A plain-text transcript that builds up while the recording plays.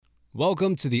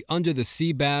Welcome to the Under the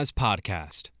Seabass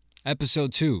podcast,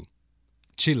 Episode 2,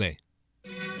 Chile.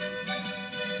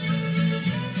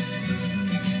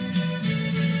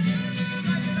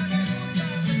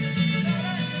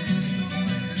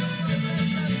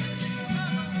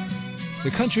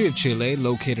 The country of Chile,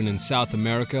 located in South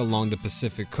America along the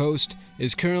Pacific coast,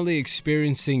 is currently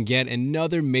experiencing yet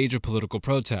another major political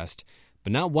protest,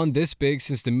 but not one this big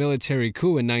since the military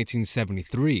coup in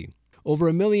 1973. Over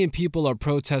 1 million people are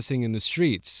protesting in the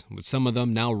streets, with some of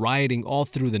them now rioting all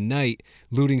through the night,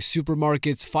 looting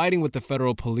supermarkets, fighting with the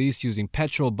federal police using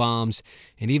petrol bombs,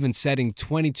 and even setting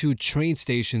 22 train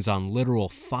stations on literal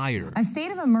fire. A state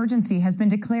of emergency has been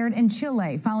declared in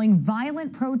Chile following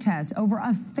violent protests over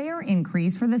a fare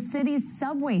increase for the city's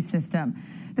subway system.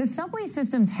 The subway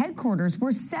system's headquarters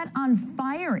were set on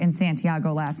fire in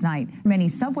Santiago last night. Many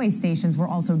subway stations were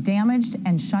also damaged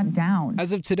and shut down.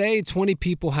 As of today, 20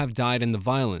 people have died in the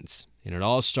violence. And it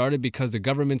all started because the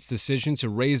government's decision to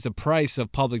raise the price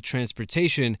of public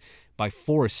transportation by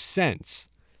 4 cents.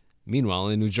 Meanwhile,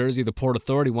 in New Jersey, the Port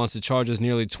Authority wants to charge us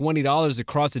nearly $20 to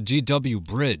cross the GW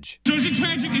Bridge. Jersey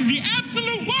Transit is the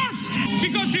absolute worst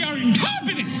because they are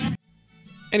incompetent.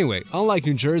 Anyway, unlike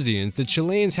New Jerseyans, the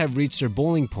Chileans have reached their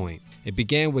boiling point. It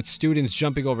began with students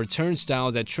jumping over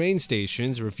turnstiles at train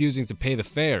stations, refusing to pay the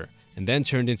fare, and then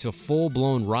turned into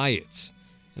full-blown riots.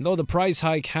 And though the price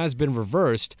hike has been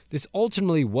reversed, this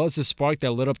ultimately was the spark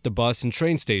that lit up the bus and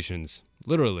train stations.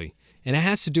 Literally. And it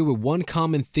has to do with one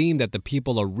common theme that the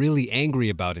people are really angry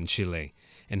about in Chile,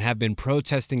 and have been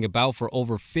protesting about for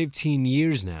over 15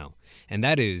 years now, and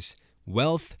that is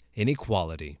wealth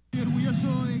inequality.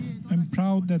 I'm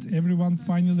proud that everyone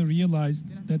finally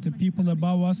realized that the people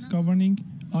above us governing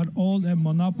are all a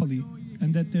monopoly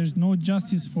and that there's no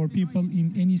justice for people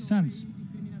in any sense.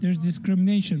 There's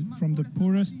discrimination from the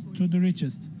poorest to the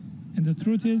richest. And the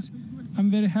truth is,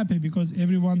 I'm very happy because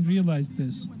everyone realized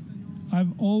this.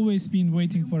 I've always been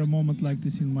waiting for a moment like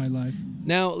this in my life.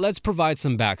 Now, let's provide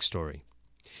some backstory.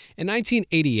 In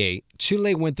 1988,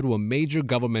 Chile went through a major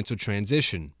governmental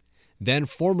transition. Then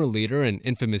former leader and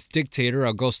infamous dictator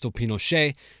Augusto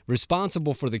Pinochet,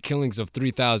 responsible for the killings of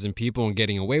 3,000 people and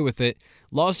getting away with it,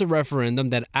 lost a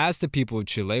referendum that asked the people of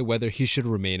Chile whether he should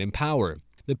remain in power.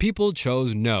 The people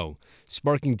chose no,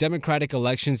 sparking democratic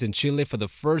elections in Chile for the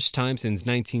first time since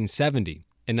 1970.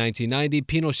 In 1990,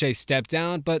 Pinochet stepped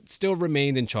down but still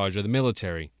remained in charge of the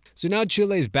military. So now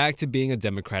Chile is back to being a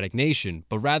democratic nation,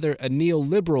 but rather a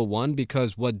neoliberal one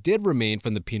because what did remain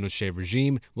from the Pinochet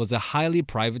regime was a highly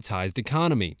privatized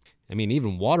economy. I mean,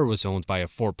 even water was owned by a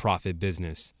for-profit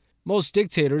business. Most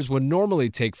dictators would normally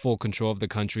take full control of the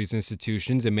country's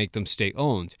institutions and make them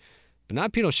state-owned, but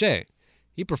not Pinochet.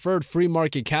 He preferred free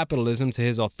market capitalism to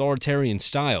his authoritarian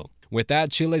style. With that,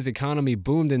 Chile's economy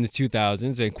boomed in the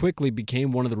 2000s and quickly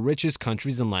became one of the richest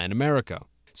countries in Latin America.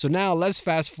 So now let's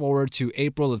fast forward to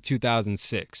April of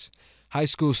 2006. High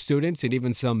school students and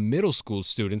even some middle school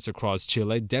students across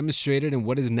Chile demonstrated in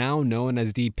what is now known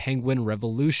as the Penguin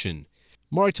Revolution.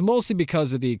 Marked mostly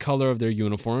because of the color of their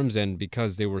uniforms and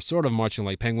because they were sort of marching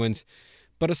like penguins.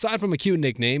 But aside from a cute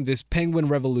nickname, this Penguin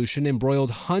Revolution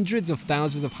embroiled hundreds of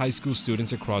thousands of high school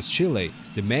students across Chile,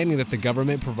 demanding that the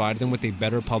government provide them with a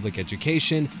better public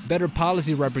education, better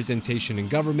policy representation in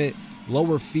government,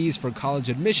 lower fees for college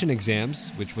admission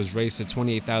exams, which was raised to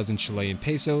 28,000 Chilean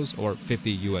pesos or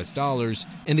 $50 US,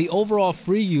 and the overall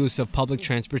free use of public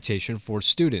transportation for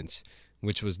students,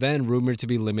 which was then rumored to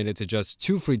be limited to just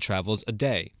 2 free travels a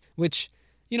day, which,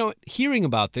 hearing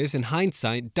about this in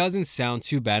hindsight doesn't sound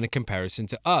too bad in comparison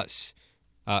to us.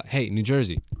 Hey, New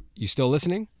Jersey, you still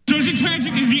listening? Jersey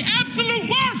Transit is the absolute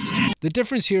worst! The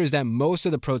difference here is that most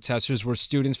of the protesters were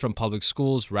students from public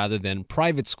schools rather than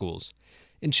private schools.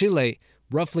 In Chile,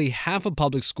 roughly half of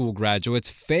public school graduates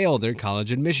fail their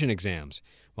college admission exams,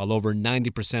 while over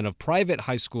 90% of private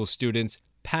high school students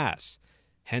pass,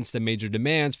 hence the major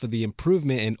demands for the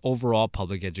improvement in overall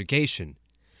public education.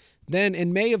 Then,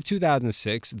 in May of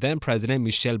 2006, then-President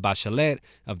Michelle Bachelet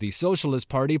of the Socialist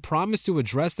Party promised to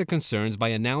address the concerns by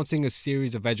announcing a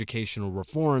series of educational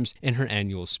reforms in her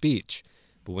annual speech.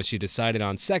 But when she decided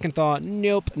on second thought,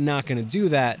 nope, not going to do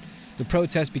that, the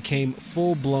protest became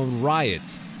full-blown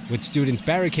riots, with students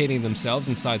barricading themselves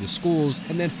inside the schools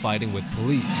and then fighting with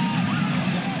police.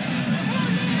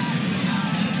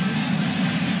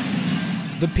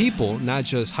 The people, not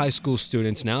just high school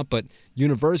students now, but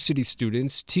university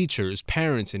students, teachers,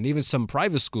 parents, and even some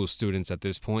private school students at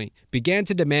this point, began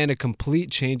to demand a complete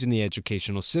change in the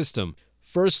educational system.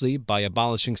 Firstly, by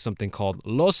abolishing something called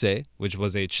LOCE, which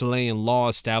was a Chilean law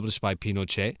established by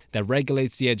Pinochet that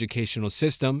regulates the educational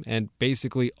system and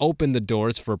basically opened the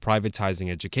doors for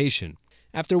privatizing education.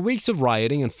 After weeks of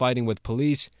rioting and fighting with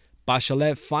police,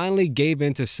 Bachelet finally gave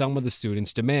in to some of the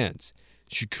students' demands.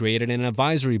 She created an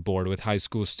advisory board with high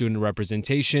school student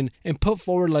representation and put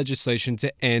forward legislation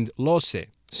to end LOCE.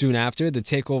 Soon after, the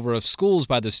takeover of schools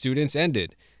by the students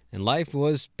ended, and life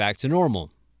was back to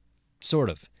normal. Sort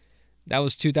of. That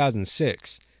was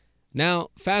 2006. Now,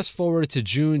 fast forward to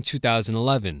June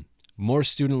 2011. More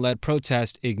student-led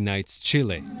protest ignites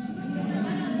Chile.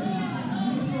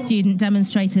 Student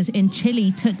demonstrators in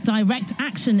Chile took direct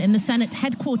action in the Senate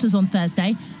headquarters on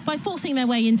Thursday by forcing their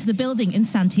way into the building in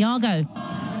Santiago.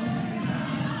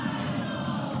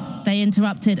 They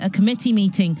interrupted a committee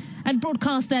meeting and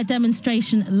broadcast their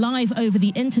demonstration live over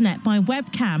the internet by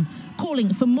webcam,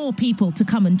 calling for more people to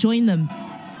come and join them.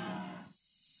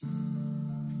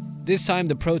 This time,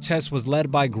 the protest was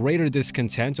led by greater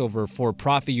discontent over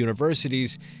for-profit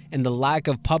universities and the lack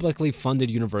of publicly funded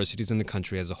universities in the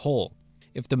country as a whole.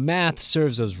 If the math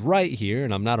serves us right here,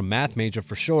 and I'm not a math major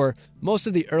for sure, most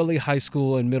of the early high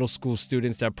school and middle school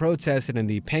students that protested in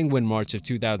the Penguin March of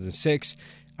 2006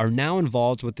 are now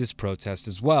involved with this protest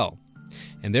as well.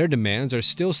 And their demands are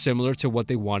still similar to what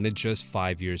they wanted just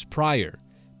 5 years prior.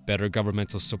 Better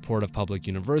governmental support of public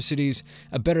universities,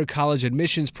 a better college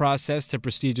admissions process to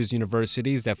prestigious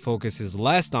universities that focuses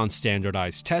less on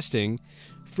standardized testing,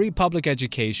 free public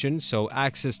education so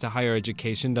access to higher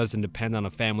education doesn't depend on a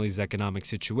family's economic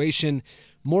situation,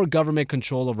 more government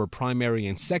control over primary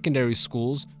and secondary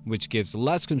schools, which gives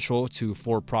less control to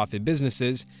for-profit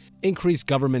businesses, increased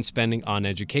government spending on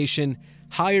education,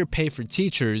 higher pay for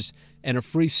teachers, and a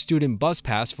free student bus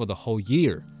pass for the whole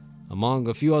year, among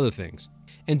a few other things.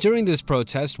 And during this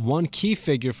protest, one key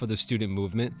figure for the student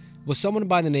movement was someone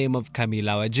by the name of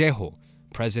Camila Vallejo,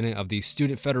 president of the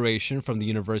Student Federation from the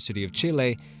University of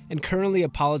Chile and currently a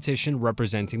politician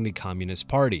representing the Communist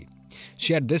Party.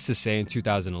 She had this to say in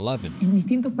 2011.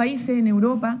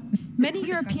 Many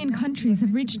European countries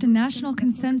have reached a national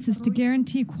consensus to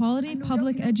guarantee quality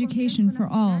public education for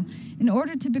all in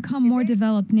order to become more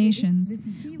developed nations.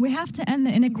 We have to end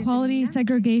the inequality,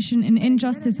 segregation, and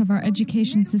injustice of our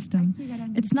education system.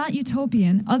 It's not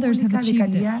utopian. Others have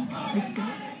achieved it.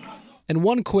 And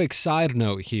one quick side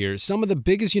note here, some of the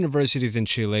biggest universities in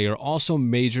Chile are also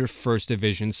major first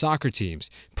division soccer teams,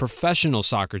 professional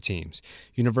soccer teams.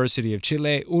 University of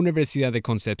Chile, Universidad de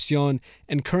Concepción,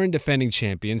 and current defending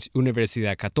champions,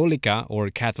 Universidad Católica, or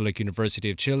Catholic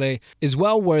University of Chile, is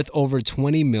well worth over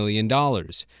 $20 million.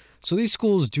 So these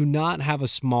schools do not have a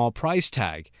small price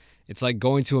tag. It's like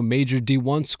going to a major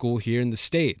D1 school here in the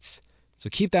States. So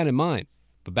keep that in mind.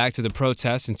 But back to the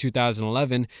protests in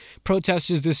 2011,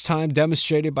 protesters this time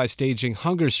demonstrated by staging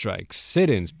hunger strikes,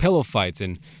 sit-ins, pillow fights,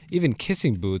 and even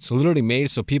kissing booths literally made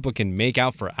so people can make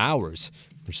out for hours,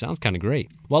 which sounds kind of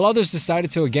great. While others decided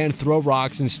to again throw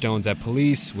rocks and stones at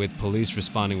police, with police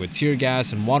responding with tear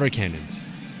gas and water cannons.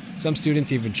 Some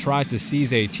students even tried to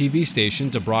seize a TV station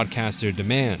to broadcast their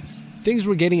demands. Things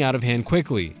were getting out of hand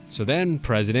quickly, so then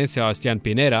President Sebastián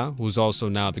Pinera, who's also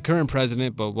now the current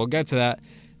president, but we'll get to that,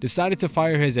 decided to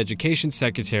fire his education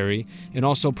secretary and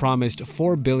also promised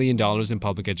 $4 billion in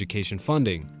public education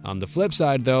funding. On the flip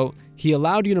side, though, he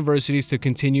allowed universities to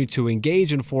continue to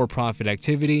engage in for-profit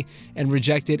activity and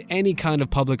rejected any kind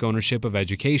of public ownership of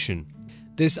education.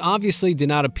 This obviously did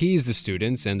not appease the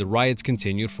students, and the riots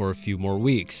continued for a few more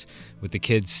weeks, with the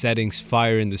kids setting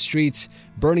fire in the streets,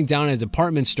 burning down a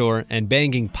department store, and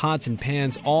banging pots and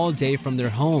pans all day from their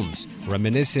homes,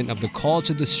 reminiscent of the call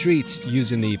to the streets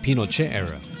used in the Pinochet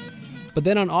era. But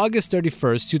then on August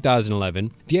 31st,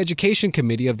 2011, the Education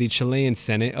Committee of the Chilean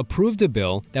Senate approved a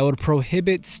bill that would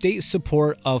prohibit state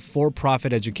support of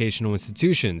for-profit educational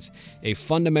institutions, a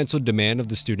fundamental demand of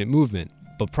the student movement.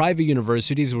 But private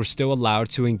universities were still allowed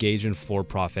to engage in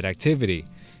for-profit activity.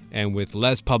 And with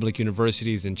less public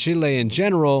universities in Chile in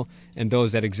general, and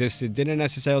those that existed didn't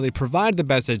necessarily provide the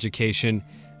best education,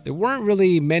 there weren't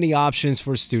really many options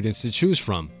for students to choose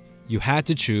from. You had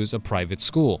to choose a private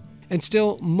school. And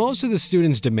still, most of the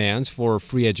students' demands for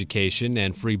free education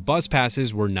and free bus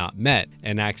passes were not met,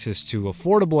 and access to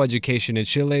affordable education in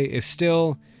Chile is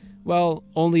still, well,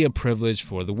 only a privilege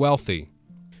for the wealthy.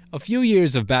 A few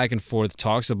years of back and forth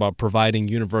talks about providing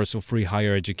universal free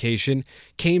higher education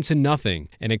came to nothing,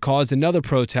 and it caused another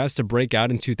protest to break out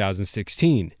in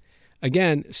 2016.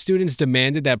 Again, students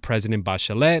demanded that President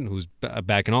Bachelet, who's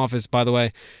back in office by the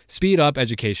way, speed up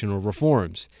educational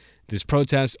reforms. This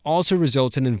protest also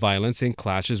resulted in violence and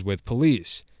clashes with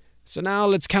police. So now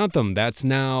let's count them. That's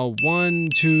now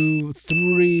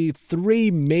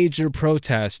 3 major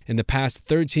protests in the past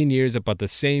 13 years about the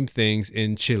same things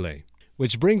in Chile.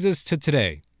 Which brings us to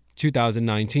today,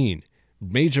 2019.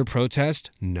 Major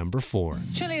protest number 4.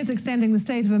 Chile is extending the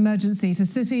state of emergency to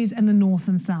cities in the north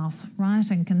and south.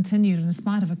 Rioting continued in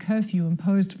spite of a curfew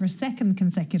imposed for a second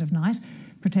consecutive night.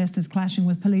 Protesters clashing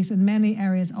with police in many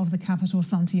areas of the capital,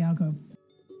 Santiago.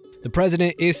 The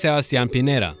president is Sebastián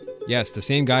Pinera. Yes, the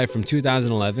same guy from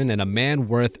 2011, and a man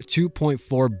worth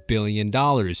 $2.4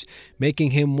 billion,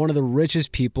 making him one of the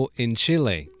richest people in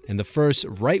Chile, and the first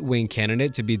right-wing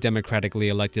candidate to be democratically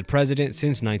elected president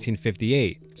since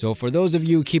 1958. So for those of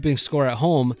you keeping score at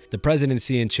home, the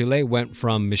presidency in Chile went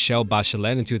from Michelle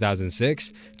Bachelet in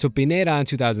 2006 to Pinera in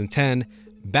 2010,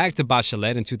 back to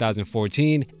Bachelet in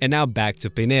 2014, and now back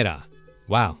to Pinera.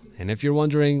 Wow. And if you're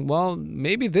wondering, well,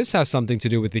 maybe this has something to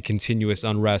do with the continuous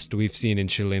unrest we've seen in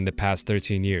Chile in the past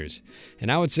 13 years.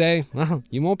 And I would say, well,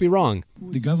 you won't be wrong.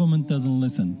 The government doesn't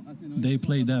listen. They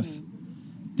play deaf.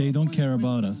 They don't care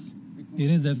about us.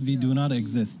 It is as if we do not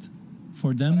exist.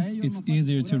 For them, it's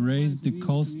easier to raise the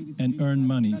cost and earn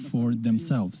money for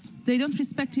themselves. They don't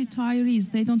respect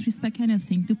retirees. They don't respect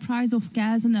anything. The price of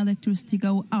gas and electricity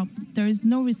go up. There is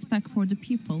no respect for the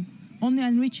people, only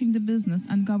enriching the business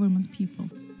and government people.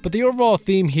 But the overall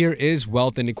theme here is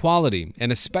wealth inequality,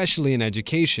 and especially in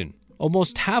education.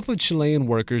 Almost half of Chilean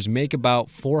workers make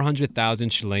about 400,000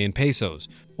 Chilean pesos,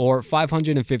 or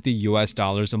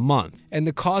 $550 a month, and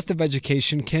the cost of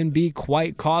education can be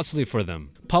quite costly for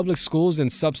them. Public schools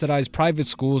and subsidized private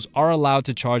schools are allowed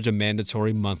to charge a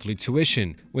mandatory monthly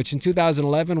tuition, which in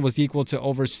 2011 was equal to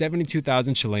over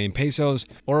 72,000 Chilean pesos,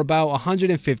 or about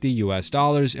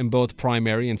 $150 in both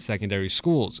primary and secondary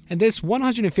schools. And this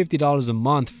 $150 a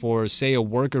month for, say, a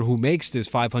worker who makes this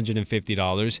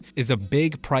 $550 is a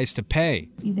big price to pay.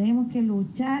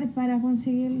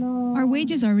 Our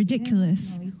wages are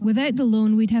ridiculous. Without the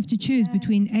loan, we'd have to choose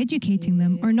between educating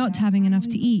them or not having enough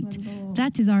to eat.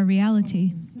 That is our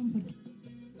reality.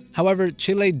 However,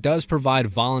 Chile does provide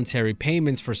voluntary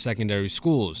payments for secondary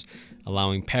schools,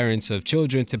 allowing parents of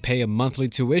children to pay a monthly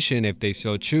tuition if they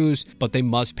so choose, but they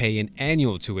must pay an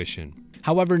annual tuition.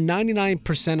 However,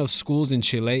 99% of schools in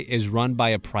Chile is run by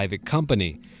a private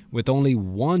company, with only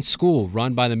one school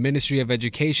run by the Ministry of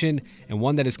Education and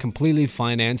one that is completely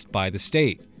financed by the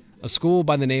state. A school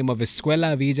by the name of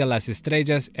Escuela Villa Las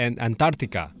Estrellas en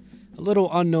Antarctica, a little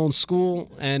unknown school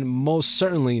and most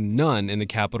certainly none in the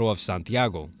capital of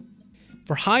Santiago.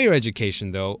 For higher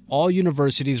education, though, all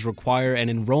universities require an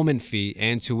enrollment fee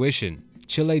and tuition.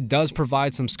 Chile does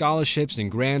provide some scholarships and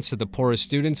grants to the poorest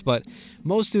students, but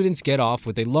most students get off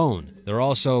with a loan. There are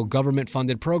also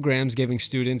government-funded programs giving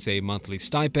students a monthly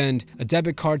stipend, a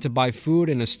debit card to buy food,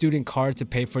 and a student card to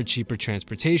pay for cheaper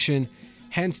transportation,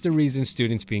 hence the reason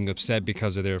students being upset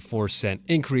because of their 4-cent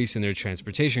increase in their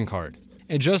transportation card.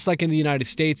 And just like in the United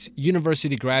States,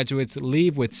 university graduates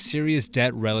leave with serious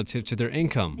debt relative to their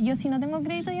income. If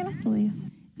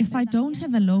I don't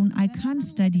have a loan, I can't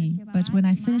study. But when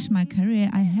I finish my career,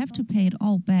 I have to pay it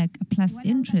all back, plus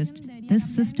interest. This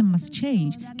system must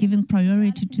change, giving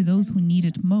priority to those who need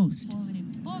it most.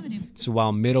 So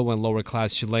while middle and lower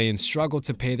class Chileans struggle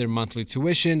to pay their monthly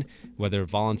tuition, whether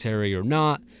voluntary or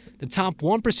not, the top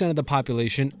 1% of the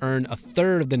population earn a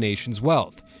third of the nation's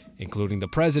wealth, including the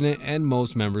president and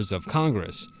most members of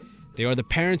Congress. They are the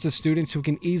parents of students who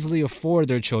can easily afford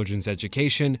their children's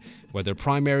education, whether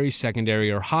primary, secondary,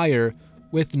 or higher,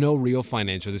 with no real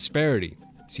financial disparity.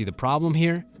 See the problem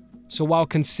here? So while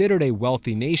considered a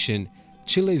wealthy nation,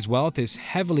 Chile's wealth is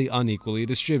heavily unequally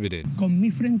distributed.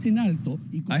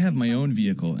 I have my own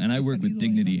vehicle and I work with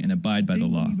dignity and abide by the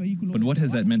law. But what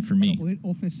has that meant for me?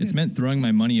 It's meant throwing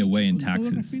my money away in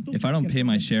taxes. If I don't pay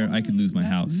my share, I could lose my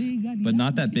house. But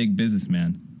not that big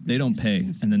businessman. They don't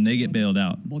pay, and then they get bailed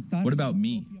out. What about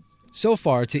me? So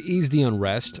far, to ease the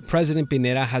unrest, President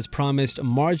Pinera has promised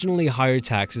marginally higher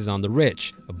taxes on the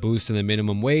rich, a boost in the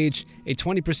minimum wage, a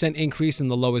 20% increase in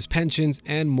the lowest pensions,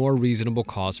 and more reasonable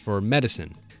costs for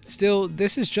medicine. Still,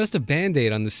 this is just a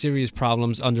band-aid on the serious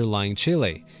problems underlying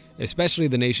Chile, especially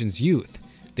the nation's youth.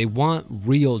 They want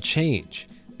real change.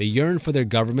 They yearn for their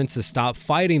governments to stop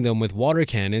fighting them with water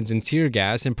cannons and tear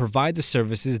gas and provide the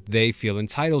services they feel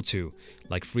entitled to,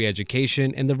 like free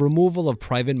education and the removal of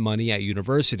private money at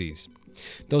universities.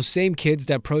 Those same kids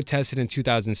that protested in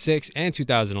 2006 and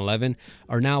 2011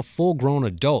 are now full-grown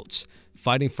adults,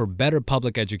 fighting for better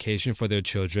public education for their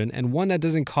children and one that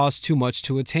doesn't cost too much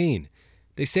to attain.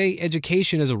 They say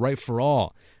education is a right for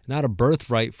all, not a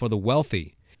birthright for the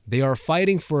wealthy. They are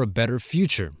fighting for a better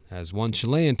future, as one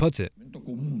Chilean puts it.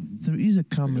 There is a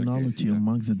commonality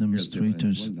among the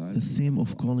demonstrators, the theme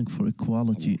of calling for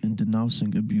equality and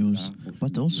denouncing abuse,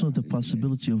 but also the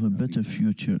possibility of a better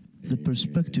future. The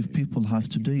perspective people have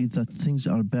today is that things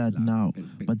are bad now,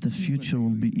 but the future will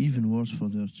be even worse for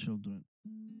their children.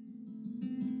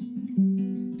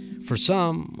 For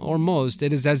some, or most,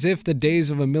 it is as if the days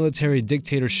of a military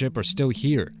dictatorship are still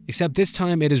here, except this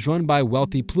time it is run by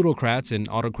wealthy plutocrats and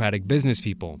autocratic business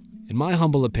people. In my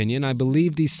humble opinion, I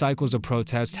believe these cycles of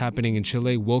protest happening in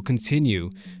Chile will continue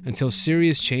until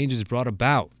serious change is brought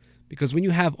about. Because when you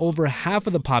have over half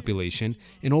of the population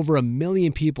and over 1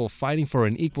 million people fighting for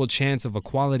an equal chance of a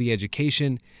quality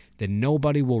education, then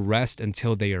nobody will rest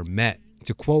until they are met.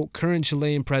 To quote current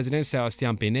Chilean President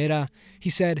Sebastián Pinera, he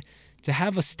said, "To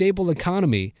have a stable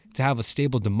economy, to have a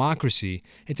stable democracy,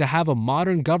 and to have a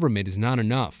modern government is not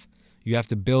enough. You have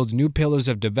to build new pillars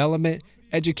of development,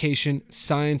 education,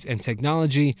 science and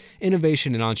technology,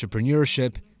 innovation and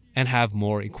entrepreneurship, and have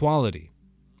more equality."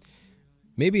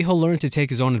 Maybe he'll learn to take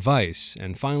his own advice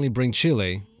and finally bring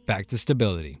Chile back to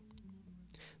stability.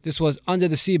 This was Under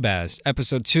the Seabass,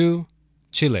 Episode 2,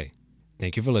 Chile.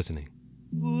 Thank you for listening.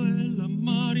 Vuelan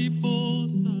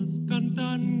mariposas,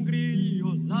 cantan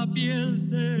grillos, la piel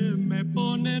se me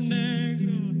pone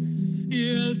negra y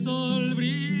el sol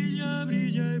brilla,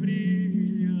 brilla y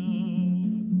brilla.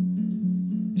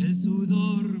 El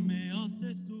sudor me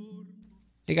hace sur.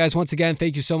 Hey guys, once again,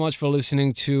 thank you so much for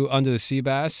listening to Under the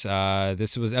Seabass.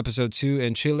 This was Episode 2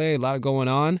 in Chile. A lot going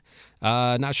on.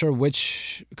 Not sure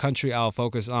which country I'll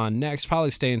focus on next. Probably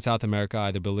stay in South America,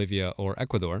 either Bolivia or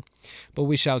Ecuador. But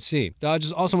we shall see. I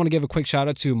just also want to give a quick shout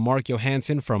out to Mark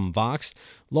Johansson from Vox,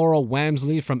 Laurel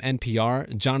Wamsley from NPR,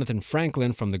 Jonathan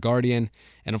Franklin from The Guardian,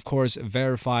 and of course,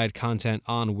 verified content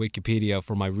on Wikipedia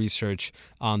for my research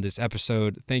on this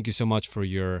episode. Thank you so much for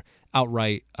your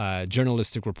outright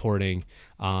journalistic reporting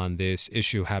on this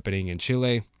issue happening in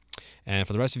Chile. And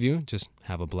for the rest of you, just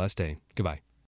have a blessed day. Goodbye.